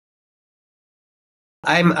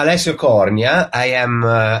I'm Alessio Cornia. I am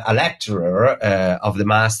a lecturer of the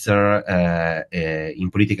Master in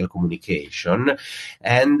Political Communication,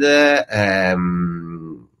 and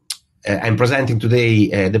I'm presenting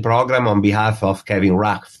today the program on behalf of Kevin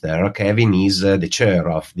Rafter. Kevin is the chair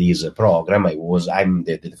of this program. I'm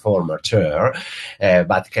the former chair,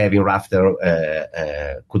 but Kevin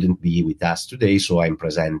Rafter couldn't be with us today, so I'm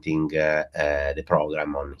presenting the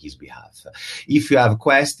program on his behalf. If you have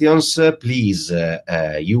questions, please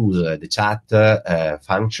use the chat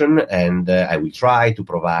function, and I will try to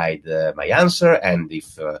provide my answer. And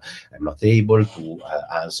if I'm not able to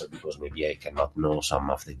answer because maybe I cannot know some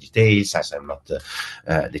of the details, as I'm not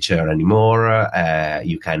the chair anymore,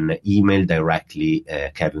 you can email directly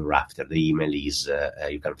Kevin Rafter. The email is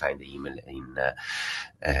you can find the email in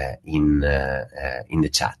the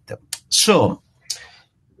chat. So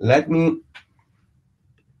let me.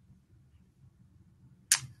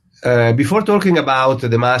 Before talking about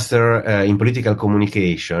the Master in Political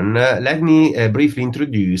Communication, let me briefly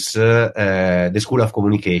introduce the School of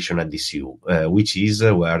Communication at DCU, which is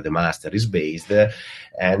where the Master is based,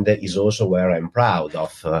 and is also where I'm proud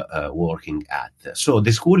of working at. So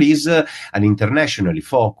the school is an internationally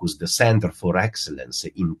focused center for excellence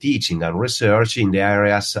in teaching and research in the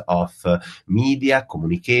areas of media,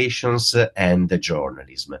 communications, and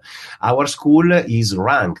journalism. Our school is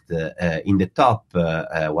ranked in the top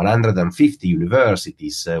 150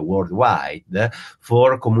 universities worldwide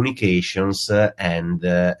for communications and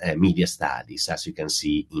media studies, as you can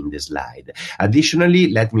see in the slide.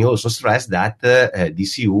 Additionally, let me also stress that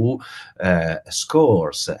DCU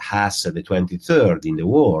scores as the 23rd in the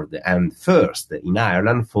world and first in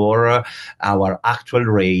Ireland for our actual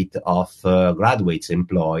rate of graduates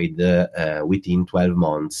employed within 12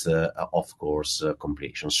 months of course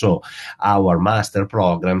completion. So our master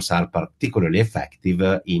programs are particularly effective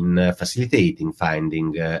in facilitating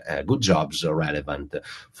finding good jobs relevant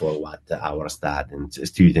for what our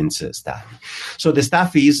students study. So the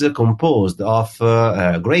staff is composed of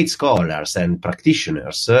great scholars and practitioners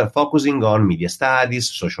focusing on media studies,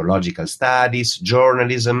 sociological studies,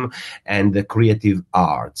 journalism, and creative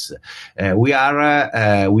arts. We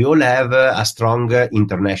all have a strong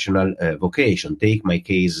international vocation. Take my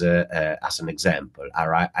case as an example.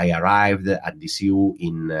 I arrived at DCU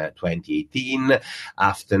in 2018.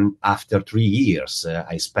 After 3 years,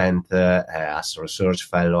 I spent as a research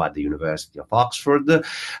fellow at the University of Oxford.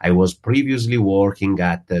 I was previously working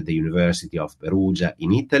at the University of Perugia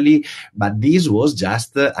in Italy, but this was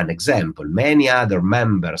just an example. Many other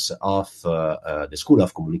members of the School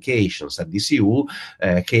of Communications at DCU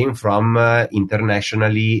came from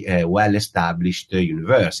internationally well-established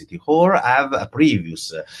university or have a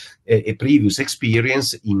previous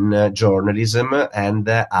experience in journalism and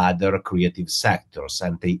other creative sectors,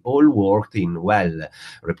 and they all worked in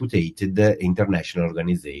well-reputed international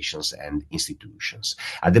organizations and institutions.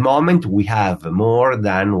 At the moment, we have more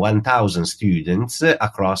than 1,000 students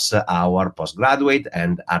across our postgraduate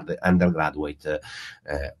and undergraduate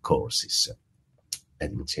courses.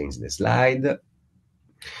 Let me change the slide.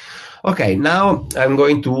 Okay, now I'm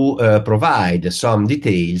going to provide some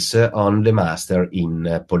details on the Master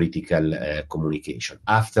in Political Communication.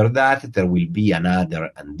 After that, there will be another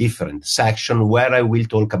and different section where I will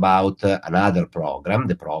talk about another program,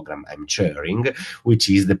 the program I'm chairing, which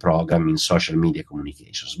is the program in Social Media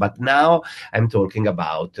Communications. But now I'm talking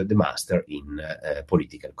about the Master in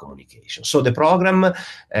Political Communication. So the program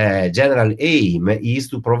general aim is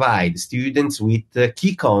to provide students with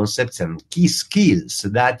key concepts and key skills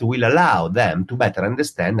that will allow them to better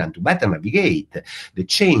understand and to better navigate the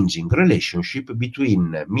changing relationship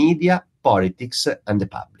between media, politics, and the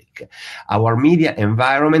public. Our media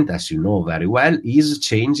environment, as you know very well, is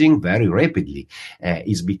changing very rapidly,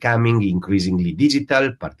 is becoming increasingly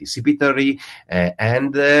digital, participatory,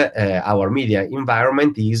 and our media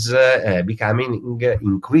environment is becoming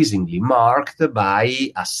increasingly marked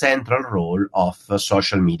by a central role of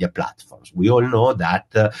social media platforms. We all know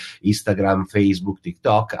that Instagram, Facebook,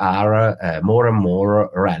 TikTok are more and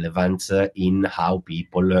more relevant in how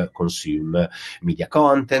people consume media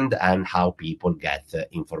content and how people get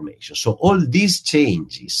information. So all these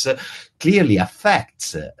changes clearly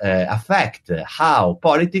affect how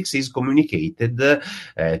politics is communicated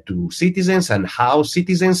to citizens and how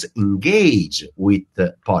citizens engage with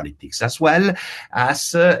politics, as well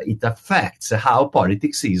as it affects how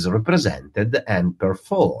politics is represented and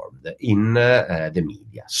performed in the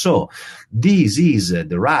media. So this is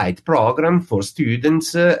the right program for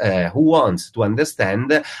students who want to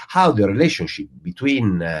understand how the relationship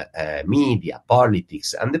between media,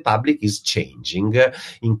 politics, and the public is changing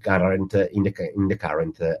in the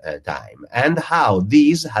current time, and how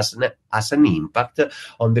this has an impact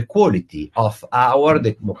on the quality of our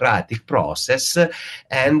democratic process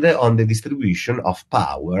and on the distribution of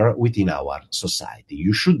power within our society.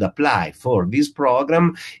 You should apply for this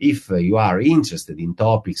program if you are interested in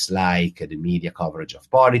topics like the media coverage of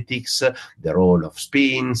politics, the role of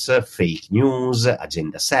spins, fake news,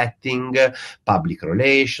 agenda setting, public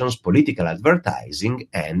relations, political advertising,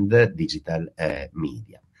 and digital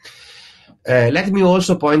media. Let me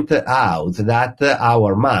also point out that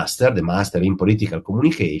our the Master in Political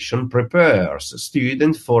Communication, prepares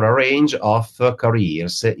students for a range of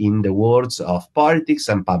careers in the worlds of politics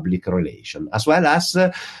and public relations, as well as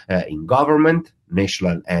in government,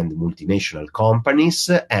 national and multinational companies,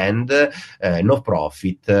 and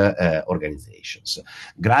no-profit organizations.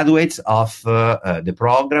 Graduates of the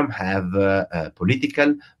program have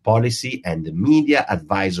political, policy, and media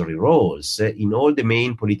advisory roles in all the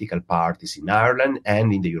main political parties in Ireland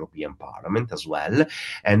and in the European Parliament as well,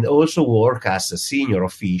 and also work as senior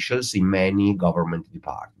officials in many government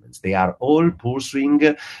departments. They are all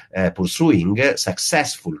pursuing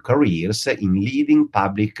successful careers in leading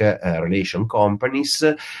public relation companies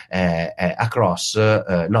across,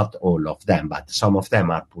 not all of them, but some of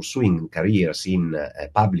them are pursuing careers in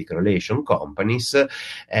public relation companies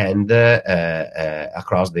and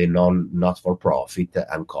across the not-for-profit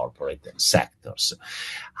and corporate sectors.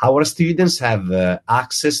 Our students have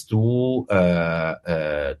access to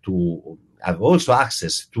have also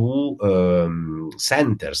access to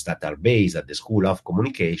centers that are based at the School of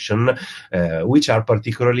Communication, which are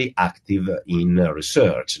particularly active in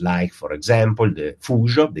research, like, for example, the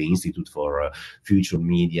FUJO, the Institute for Future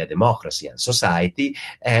Media, Democracy and Society,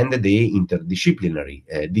 and the Interdisciplinary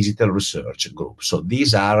Digital Research Group. So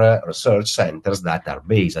these are research centers that are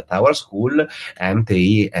based at our school, and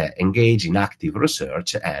they engage in active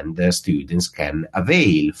research, and students can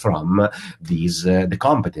avail from these the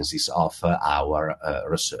competencies of our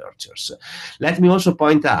researchers. Let me also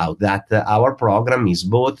point out that our program is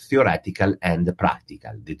both theoretical and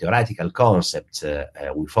practical. The theoretical concepts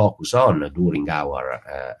we focus on during our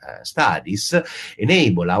studies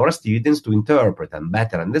enable our students to interpret and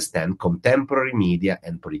better understand contemporary media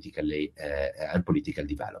and political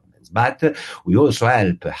developments. But we also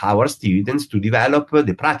help our students to develop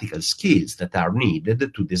the practical skills that are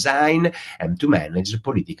needed to design and to manage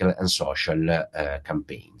political and social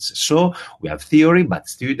campaigns. So we have theory, but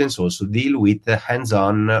students also deal with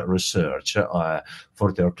hands-on research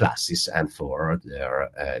for their classes and for their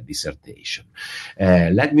dissertation.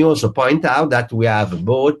 Let me also point out that we have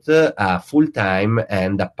both a full-time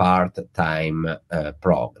and a part-time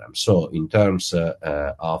program. So in terms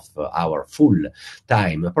of our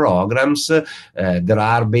full-time programs, there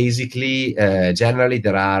are basically, generally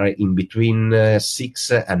there are in between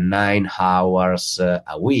 6 and 9 hours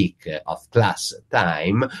a week of class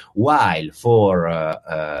time, while for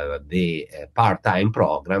the part-time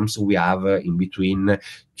programs, we have in between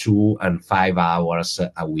 2 and 5 hours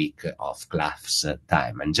a week of class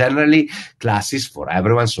time. And generally, classes for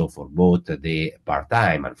everyone, so for both the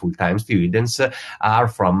part-time and full-time students, are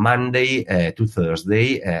from Monday to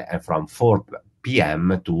Thursday from 4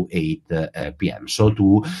 p.m. to 8 p.m. So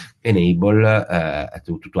to enable,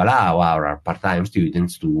 to allow our part-time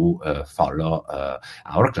students to follow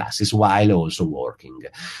our classes while also working.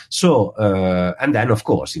 So, and then of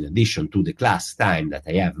course, in addition to the class time that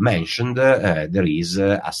I have mentioned, there is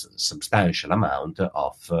a substantial amount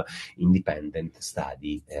of independent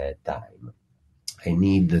study time. I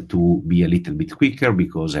need to be a little bit quicker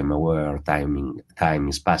because I'm aware time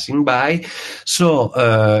is passing by. So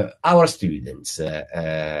our students,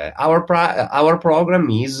 our program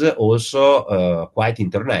is also quite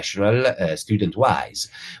international student-wise.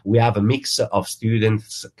 We have a mix of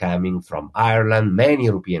students coming from Ireland, many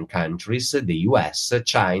European countries, the US,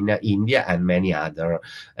 China, India, and many other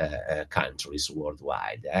countries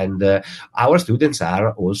worldwide. And our students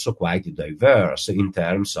are also quite diverse in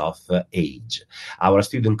terms of age. Our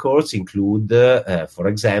student courses include, for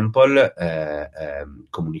example,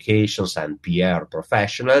 communications and PR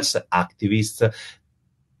professionals, activists,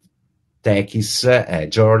 techies,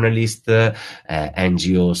 journalists,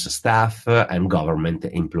 NGOs staff, and government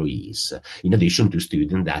employees, in addition to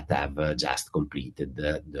students that have just completed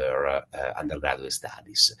their undergraduate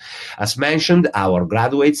studies. As mentioned, our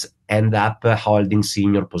graduates end up holding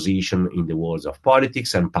senior position in the worlds of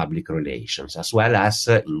politics and public relations, as well as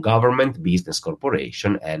in government, business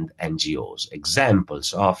corporation, and NGOs.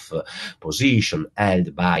 Examples of position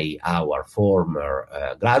held by our former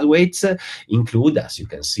graduates include, as you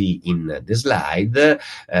can see in the slide,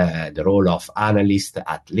 the role of analyst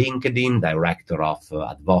at LinkedIn, director of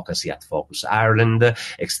advocacy at Focus Ireland,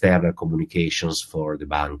 external communications for the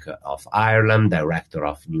Bank of Ireland, director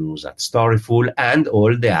of news at Storyful, and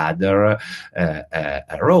all the other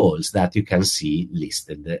roles that you can see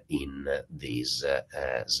listed in this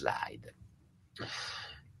slide.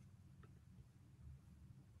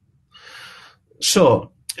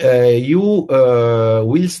 So, you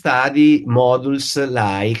will study modules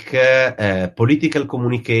like Political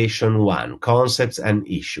Communication 1, Concepts and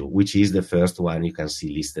Issue, which is the first one you can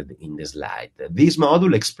see listed in the slide. This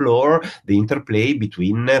module explores the interplay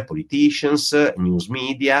between politicians, news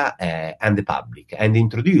media, and the public, and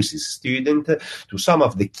introduces students to some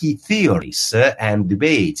of the key theories and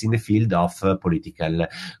debates in the field of political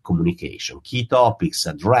communication. Key topics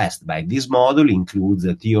addressed by this module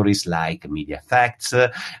include theories like media facts,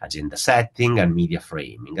 agenda setting, and media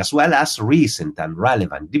framing, as well as recent and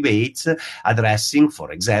relevant debates addressing,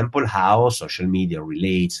 for example, how social media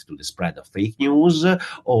relates to the spread of fake news,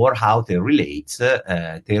 or how they relate to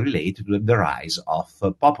the rise of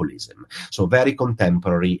populism. So very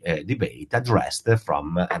contemporary debate addressed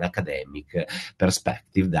from an academic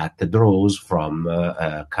perspective that draws from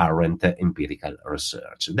current empirical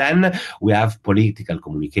research. Then we have Political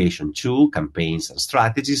Communication 2, Campaigns and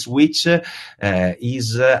Strategies, which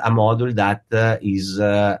is a module that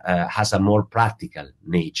has a more practical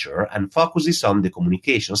nature and focuses on the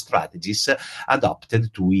communication strategies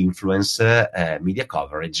adopted to influence media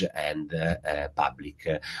coverage and public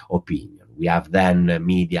opinion. We have then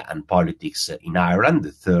Media and Politics in Ireland,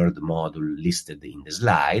 the third module listed in the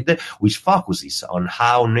slide, which focuses on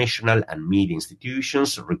how national and media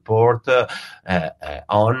institutions report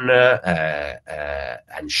on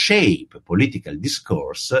and shape political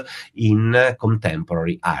discourse in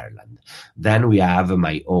contemporary Ireland. Then we have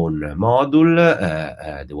my own module,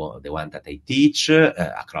 the one that I teach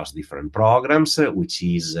across different programs, which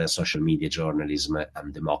is Social Media Journalism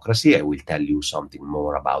and Democracy. I will tell you something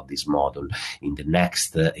more about this module in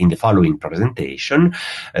the following presentation.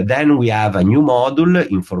 Then we have a new module,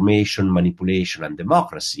 Information Manipulation and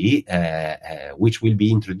Democracy, which will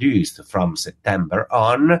be introduced from September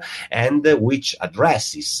on, and which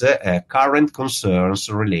addresses current concerns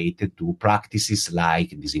related to practices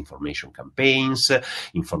like disinformation campaigns,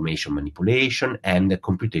 information manipulation, and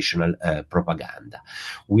computational propaganda.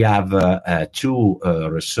 We have two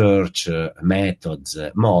research methods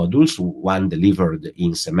modules, one delivered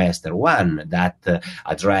in semester one that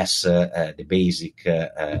address the basic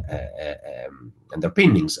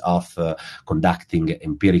underpinnings of conducting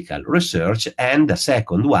empirical research, and the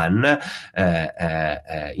second one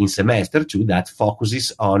in semester two that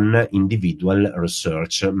focuses on individual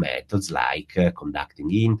research methods like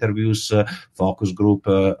conducting interviews, focus group,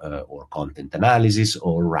 or content analysis,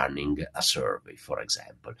 or running a survey, for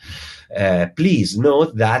example. Please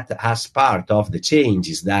note that as part of the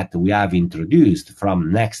changes that we have introduced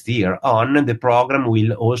from next year on, the program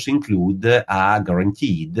will also include a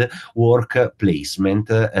guaranteed work placement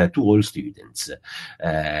to all students.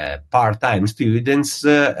 Part-time students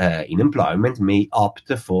in employment may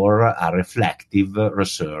opt for a reflective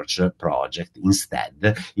research project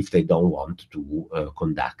instead if they don't want to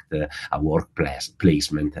conduct a work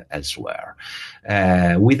placement elsewhere.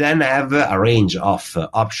 We then have a range of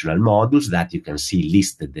optional modules that you can see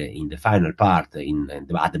listed in the final part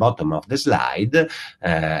at the bottom of the slide.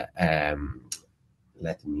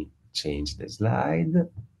 Let me change the slide.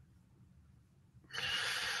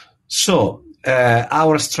 So,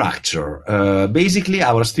 our structure. Basically,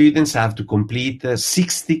 our students have to complete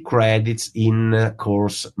 60 credits in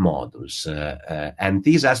course modules. And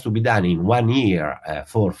this has to be done in 1 year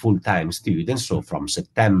for full-time students, so from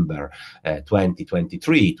September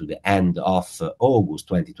 2023 to the end of August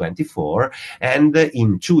 2024, and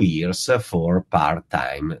in 2 years for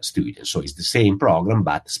part-time students. So it's the same program,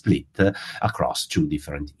 but split across 2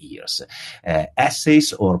 different years.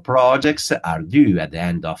 Essays or projects are due at the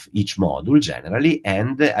end of each module, generally,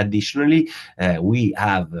 and additionally we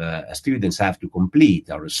have students have to complete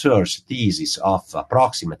a research thesis of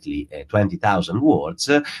approximately 20,000 words,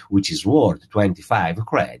 which is worth 25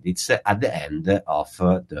 credits at the end of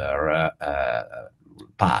their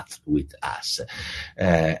path with us.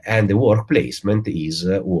 And the work placement is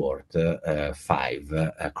worth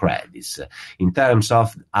 5 credits. In terms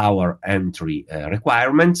of our entry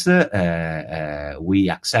requirements, we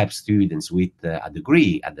accept students with a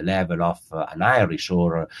degree at the level of an Irish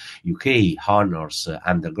or UK honors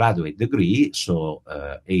undergraduate degree, so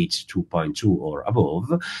H2.2 or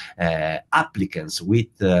above. Applicants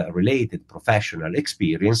with related professional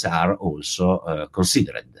experience are also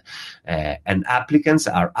considered. And applicants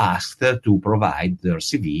are asked to provide their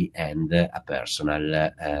CV and a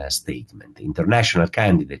personal statement. International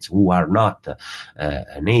candidates who are not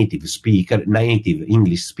native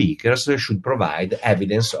English speakers should provide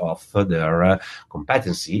evidence of their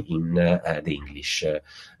competency in the English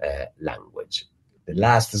language. The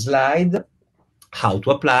last slide. How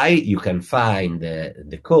to apply. You can find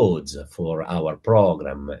the codes for our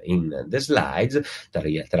program in the slides.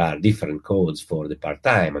 There are different codes for the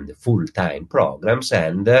part-time and the full-time programs,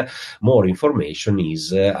 and more information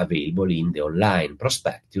is available in the online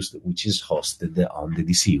prospectus, which is hosted on the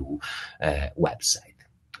DCU website.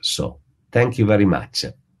 So, thank you very much.